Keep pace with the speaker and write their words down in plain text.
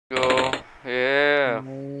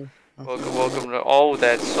welcome to. Oh,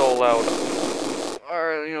 that's so loud.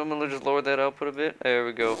 Alright, you know, I'm gonna just lower that output a bit. There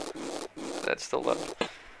we go. That's still loud.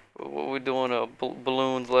 What we doing?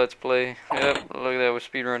 Bloons Let's Play. Yep, look at that. We're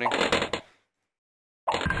speedrunning.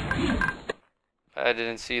 I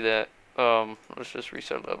didn't see that. Let's just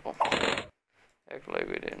reset level. Act like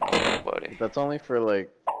we didn't know nobody. That's only for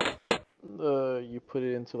like you put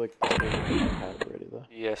it into like the server that you have already though.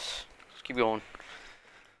 Yes. Let's keep going.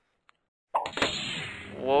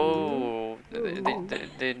 Whoa.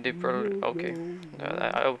 They probably. Okay.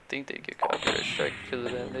 I don't think they get copyright strike because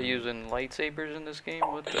of that. They're using lightsabers in this game.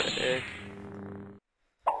 What the heck?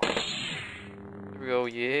 There we go.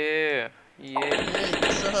 Yeah. Yeah. Hey,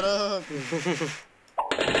 shut up!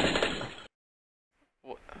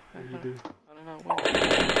 What? What do you do? I don't know.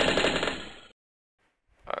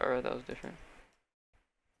 Alright, that was different.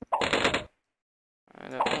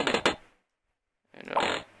 And up. And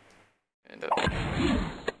up. And up.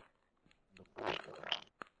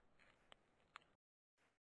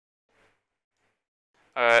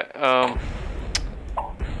 Alright,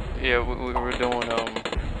 yeah, we were doing,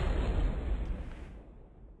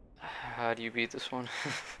 how do you beat this one?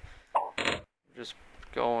 Just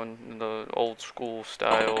going the old school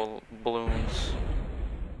style balloons.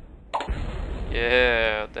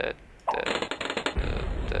 Yeah,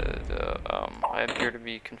 I appear to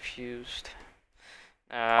be confused.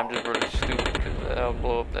 Nah, I'm just really stupid because I'll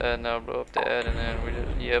blow up that and I'll blow up that and then we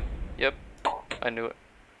just, yep, I knew it.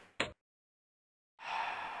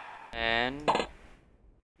 And,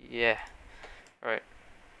 yeah, alright,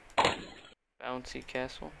 bouncy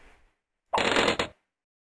castle.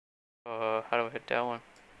 How do I hit that one?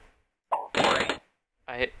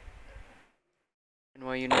 I hit. And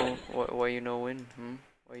why you know when? Why you know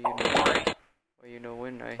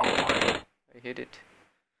when I hit it?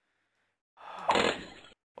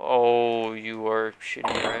 Oh, you are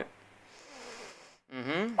shitting me, right?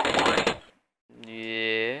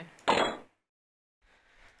 Yeah.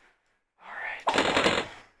 Alright.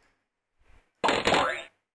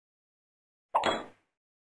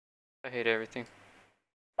 I hate everything.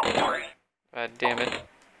 God damn it.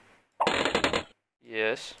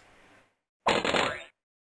 Yes.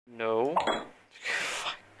 No.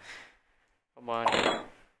 Come on.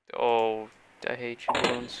 Oh, I hate you,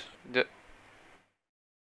 Bloons.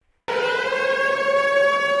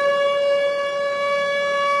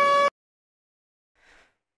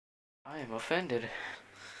 I am offended.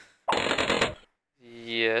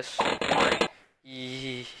 Yes.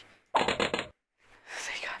 Yee.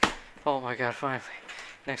 Thank God. Oh my God, finally.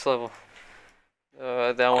 Next level.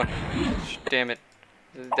 That one. Damn it.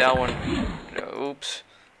 That one. Oops.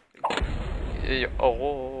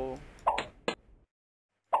 Oh.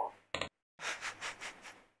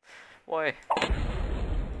 Why?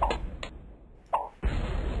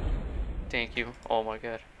 Thank you. Oh my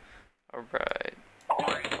God. Alright.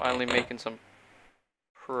 Finally making some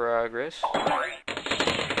progress.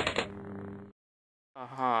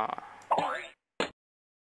 Uh-huh.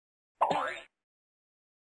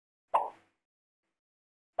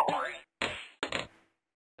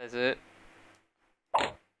 That's it.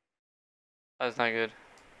 That's not good.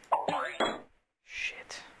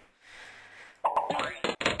 Shit.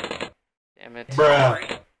 Damn it.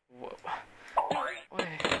 Bruh.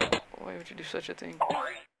 Why would you do such a thing?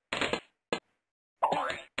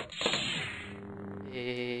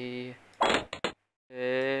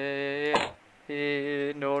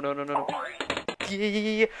 No.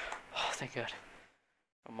 Yeah. Oh, thank God.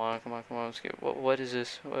 Come on. Let's get. What is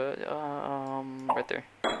this? Right there.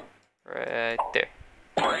 Right there.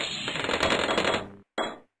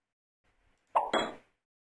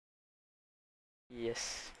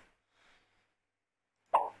 Yes.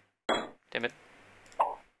 Damn it.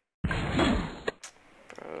 Bro,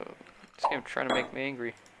 this game trying to make me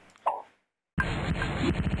angry.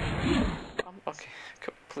 Okay,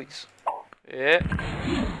 please. Yeah.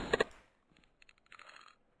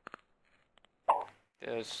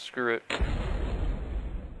 Yeah, screw it.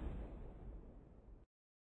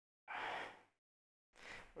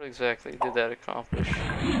 What exactly did that accomplish?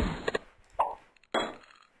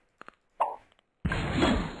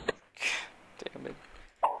 Damn it.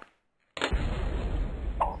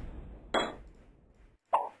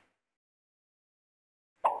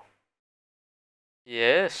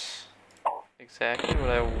 Yes. Exactly what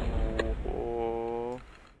I...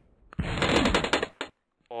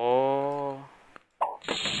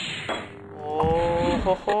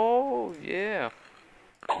 Oh, yeah.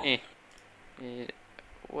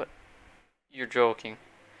 What? You're joking.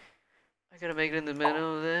 I gotta make it in the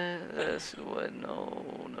middle of that? That's what? No.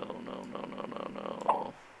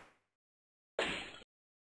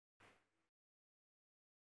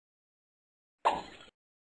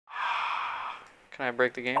 Can I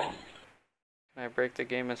break the game? Can I break the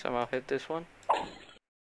game and somehow hit this one?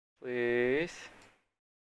 Please.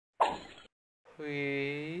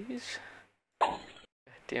 Please.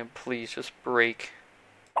 Damn, please just break.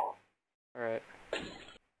 Alright.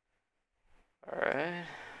 Alright.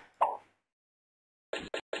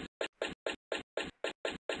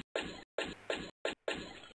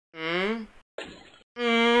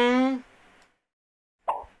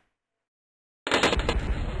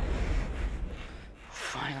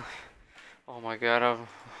 Finally. Oh my god,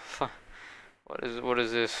 what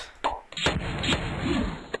is this?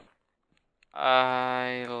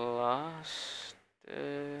 I lost.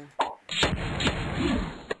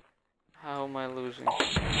 How am I losing?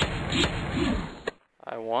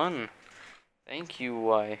 I won. Thank you.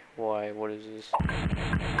 Why? What is this?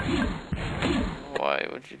 Why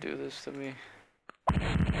would you do this to me?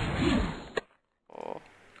 Oh.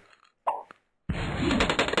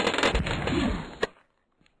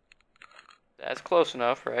 That's close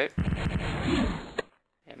enough, right?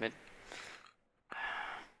 Damn it.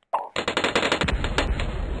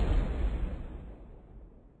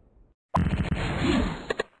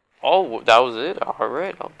 Oh, that was it?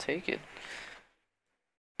 Alright, I'll take it.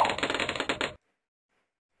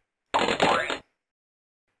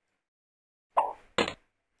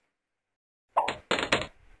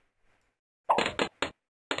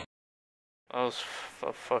 That was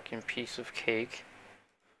a fucking piece of cake.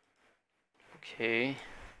 Okay.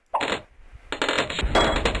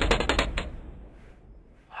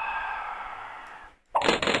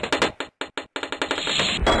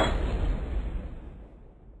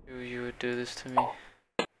 You would do this to me.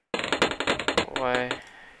 Why,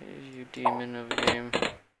 you demon of a game?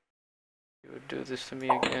 You would do this to me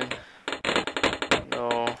again.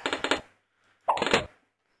 No.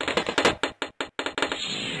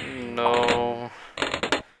 No. No.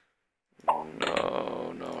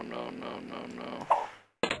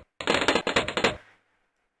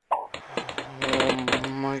 Oh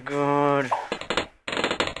my god.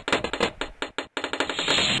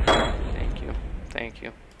 Thank you. Thank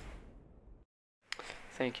you.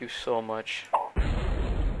 Thank you so much.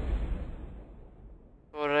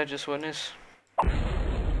 What did I just witness?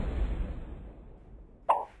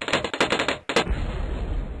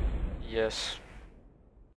 Yes.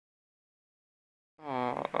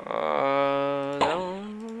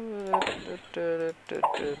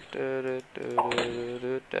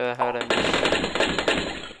 How'd I miss?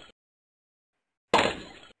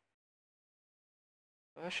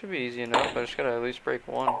 That should be easy enough. I just gotta at least break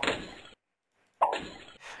one.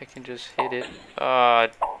 If I can just hit it.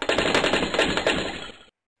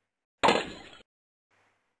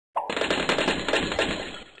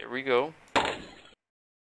 There we go.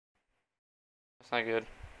 That's not good.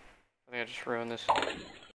 I think I just ruined this.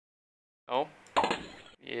 Oh?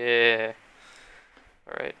 Yeah.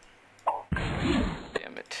 Alright.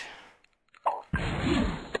 Damn it.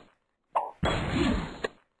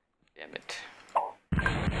 Damn it. I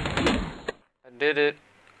did it.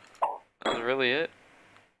 That was really it.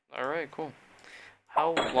 Alright, cool.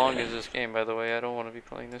 How long is this game, by the way? I don't want to be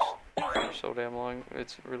playing this for so damn long.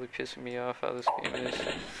 It's really pissing me off how this game is.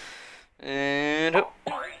 And... oh.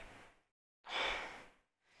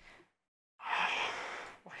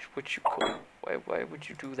 Why would you go? Why would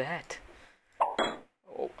you do that?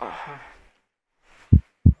 Oh,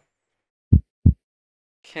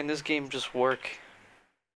 Can this game just work?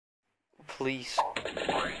 Please.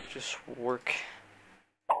 Just work.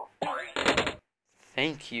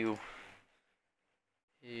 Thank you.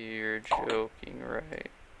 You're joking, right?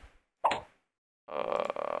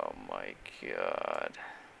 Oh my god.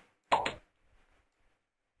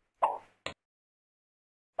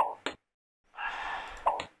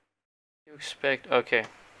 You expect... okay.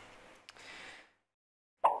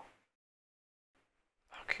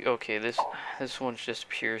 Okay, this one's just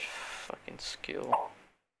pure fucking skill.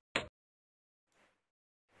 I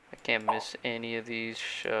can't miss any of these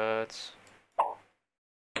shots.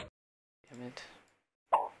 Damn it.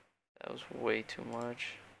 That was way too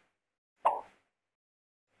much.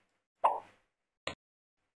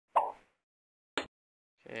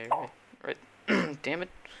 Okay, right. Damn it.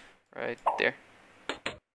 Right there.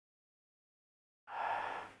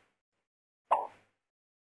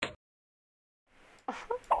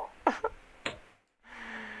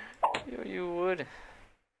 You would.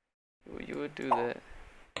 You would do that.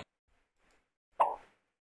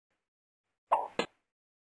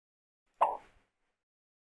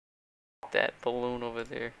 That balloon over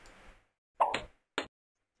there.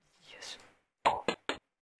 Yes. No.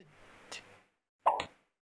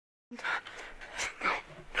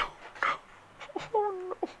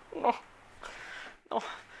 Oh no.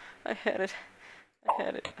 had it. I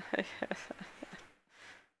had it.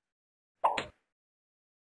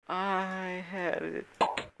 I had it.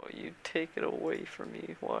 Oh, you take it away from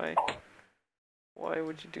me. Why? Why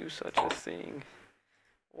would you do such a thing?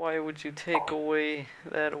 Why would you take away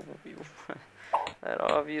that that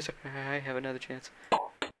obvious? I have another chance.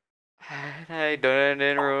 I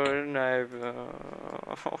didn't ruin.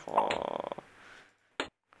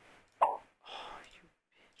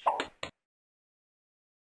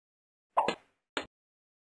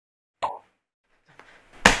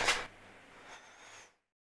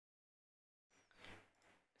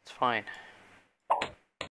 It's fine.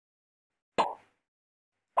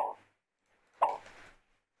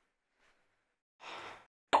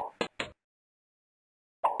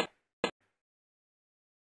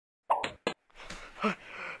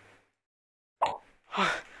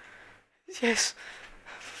 Yes.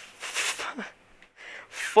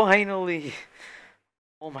 Finally.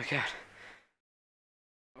 Oh my god.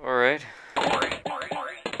 Alright.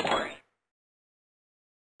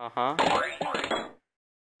 Uh-huh.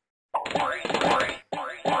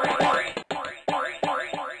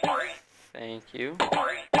 Thank you.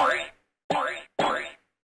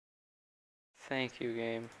 Thank you,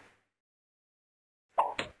 game.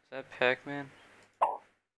 Is that Pac-Man?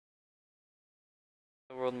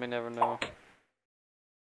 The world may never know.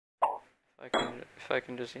 If I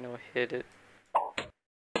can just, you know, hit it.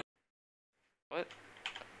 What?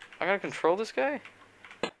 I gotta control this guy?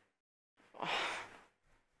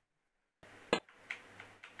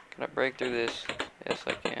 Can I break through this? Yes,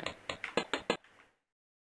 I can.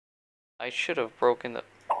 I should have broken the...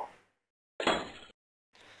 Oh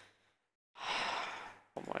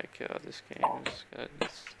my god, this game is good.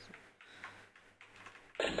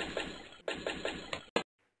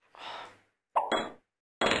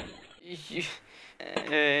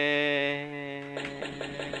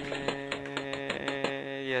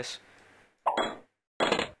 Yes. I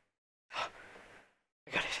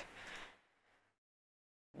got it.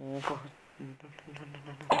 What? No.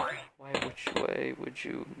 Why would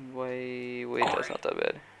you, wait, that's not that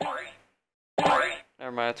bad.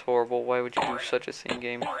 Never mind, it's horrible. Why would you do such a thing,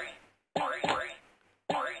 game?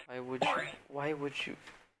 Why would you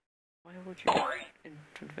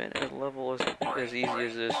invent a level as easy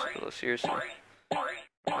as this? Seriously.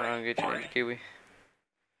 I don't get you, Ninja Kiwi.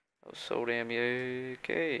 That was so damn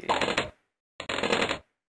okay.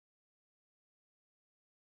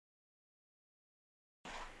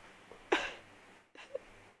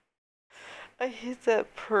 I hit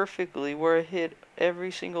that perfectly, where I hit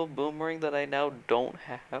every single boomerang that I now don't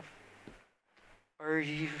have. Are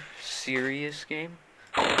you serious, game?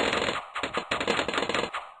 I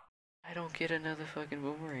don't get another fucking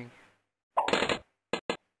boomerang.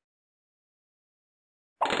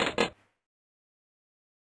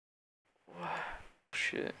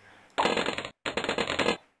 Shit.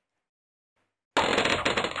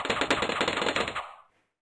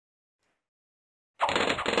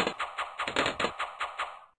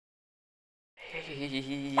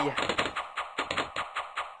 Hey.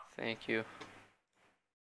 Thank you.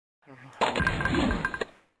 I don't know how many.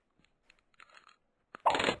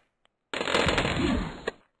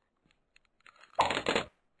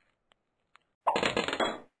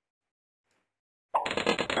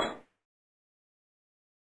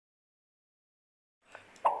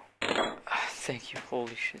 Thank you,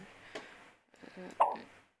 holy shit.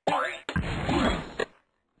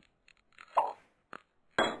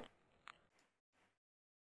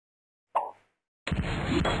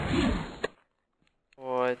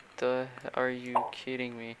 What the? Are you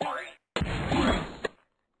kidding me?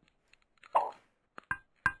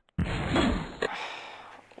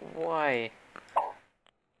 Why?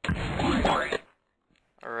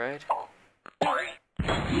 Alright.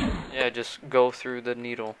 Yeah, just go through the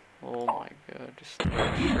needle. Oh my god, just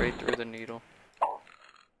straight through the needle.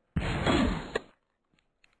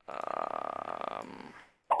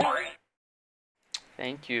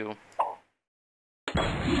 Thank you. I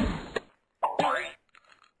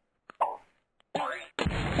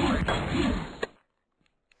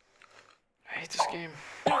hate this game.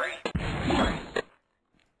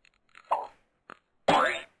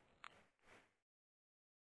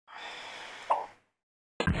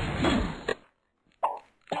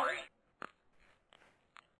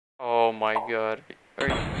 Oh my god.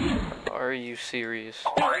 Are you serious?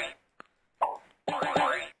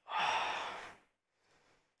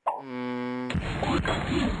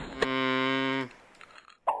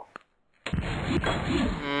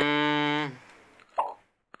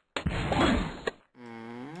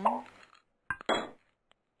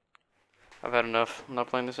 I've had enough. I'm not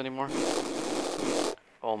playing this anymore.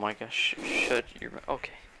 Oh my gosh, shut your mouth.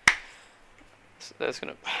 Okay. That's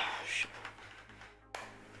gonna.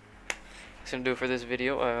 That's gonna do it for this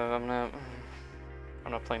video. I'm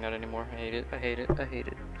not playing that anymore. I hate it. I hate it. I hate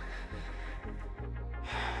it.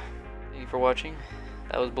 Thank you for watching.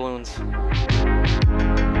 That was Bloons.